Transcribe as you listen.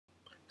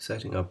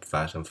Setting up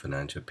VAT and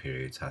financial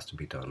periods has to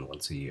be done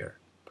once a year,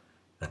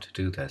 and to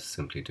do this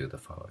simply do the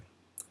following.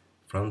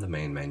 From the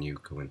main menu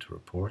go into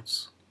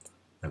Reports,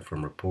 and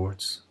from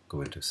Reports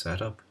go into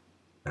Setup,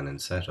 and in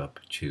Setup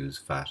choose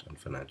VAT and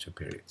Financial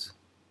Periods.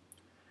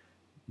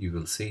 You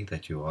will see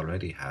that you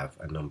already have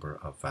a number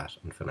of VAT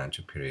and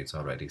Financial Periods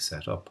already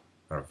set up.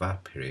 Our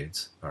VAT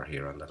periods are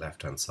here on the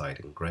left hand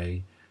side in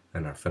grey,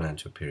 and our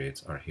financial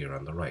periods are here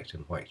on the right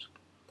in white.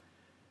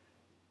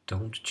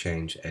 Don't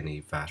change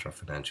any VAT or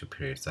financial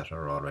periods that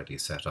are already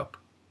set up.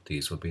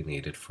 These will be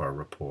needed for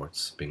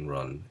reports being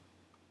run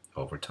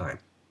over time.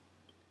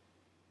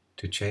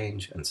 To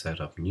change and set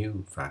up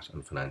new VAT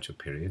and financial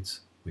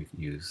periods, we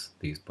use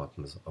these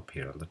buttons up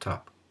here on the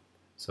top.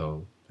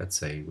 So let's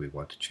say we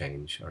want to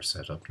change or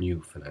set up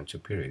new financial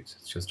periods.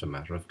 It's just a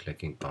matter of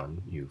clicking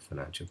on New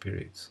Financial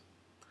Periods.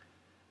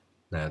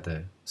 Now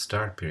the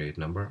start period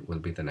number will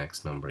be the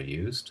next number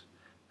used,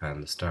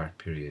 and the start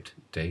period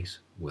date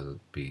will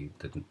be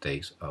the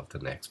date of the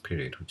next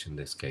period, which in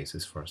this case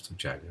is 1st of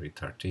January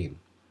 13,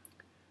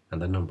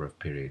 and the number of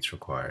periods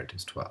required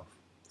is 12.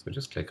 So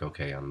just click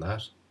OK on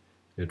that.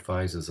 It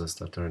advises us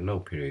that there are no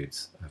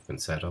periods that have been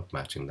set up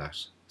matching that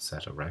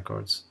set of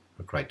records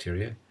or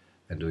criteria,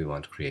 and do we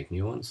want to create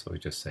new ones? So we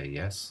just say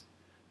yes,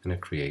 and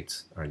it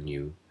creates our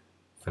new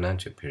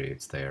financial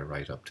periods there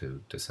right up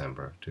to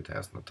December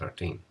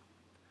 2013.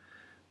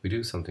 We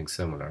do something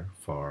similar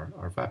for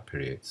our VAT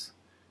periods.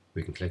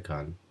 We can click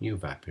on New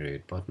VAT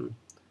Period button,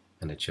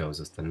 and it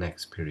shows us the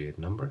next period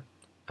number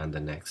and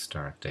the next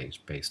start date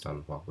based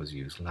on what was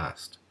used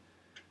last.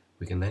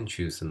 We can then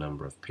choose the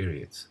number of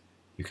periods.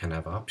 You can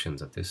have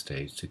options at this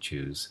stage to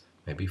choose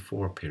maybe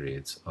 4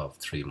 periods of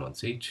 3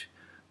 months each,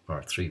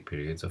 or 3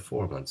 periods of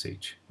 4 months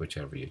each,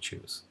 whichever you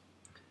choose.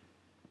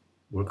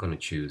 We're going to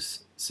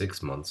choose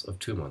 6 months of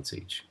 2 months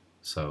each.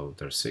 So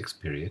there's 6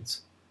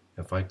 periods.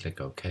 If I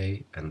click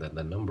OK, and then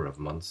the number of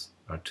months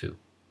are 2.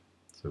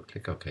 So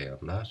click OK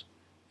on that.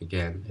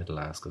 Again, it'll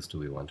ask us, do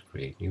we want to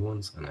create new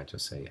ones? And I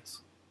just say yes.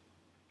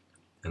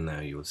 And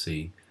now you will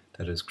see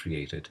that it's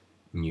created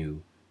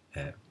new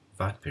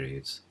VAT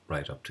periods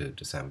right up to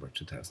December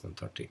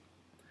 2013.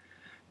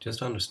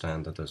 Just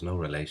understand that there's no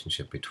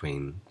relationship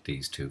between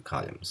these two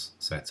columns,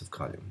 sets of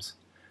columns.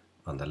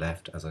 On the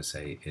left, as I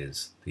say,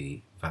 is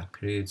the VAT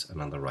periods, and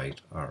on the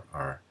right are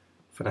our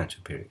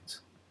financial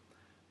periods.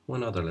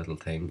 One other little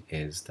thing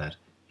is that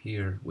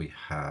here we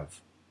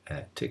have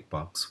a tick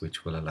box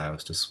which will allow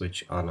us to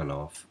switch on and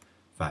off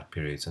VAT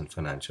periods and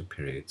financial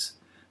periods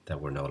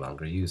that we're no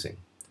longer using,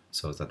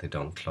 so that they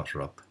don't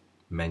clutter up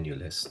menu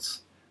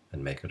lists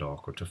and make it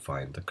awkward to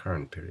find the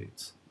current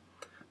periods.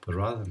 But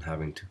rather than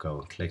having to go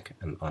and click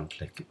and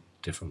unclick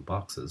different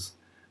boxes,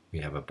 we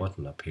have a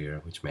button up here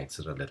which makes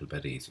it a little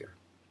bit easier.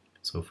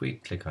 So if we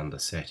click on the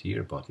Set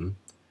Year button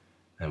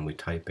and we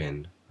type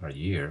in our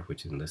year,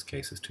 which in this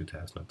case is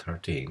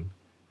 2013,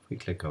 if we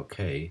click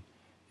OK,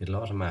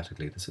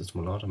 the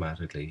system will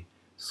automatically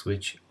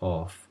switch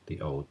off the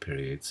old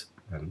periods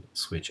and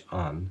switch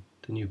on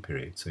the new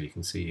periods. So you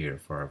can see here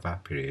for our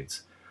VAT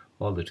periods,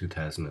 all the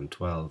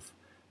 2012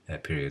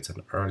 periods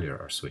and earlier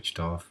are switched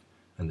off,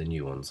 and the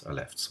new ones are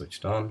left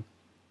switched on.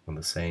 And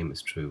the same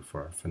is true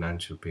for our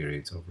financial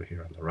periods over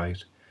here on the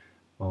right.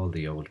 All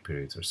the old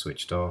periods are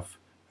switched off,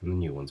 and the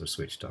new ones are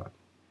switched on.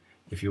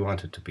 If you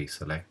wanted to be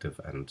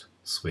selective and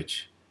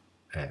switch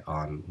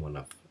on one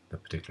of the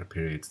particular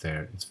periods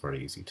there, it's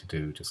very easy to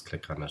do. Just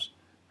click on it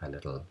and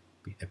it'll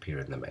appear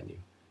in the menu.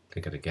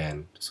 Click it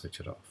again to switch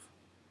it off.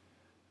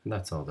 And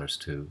that's all there's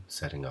to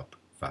setting up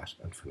VAT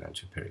and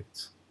financial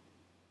periods.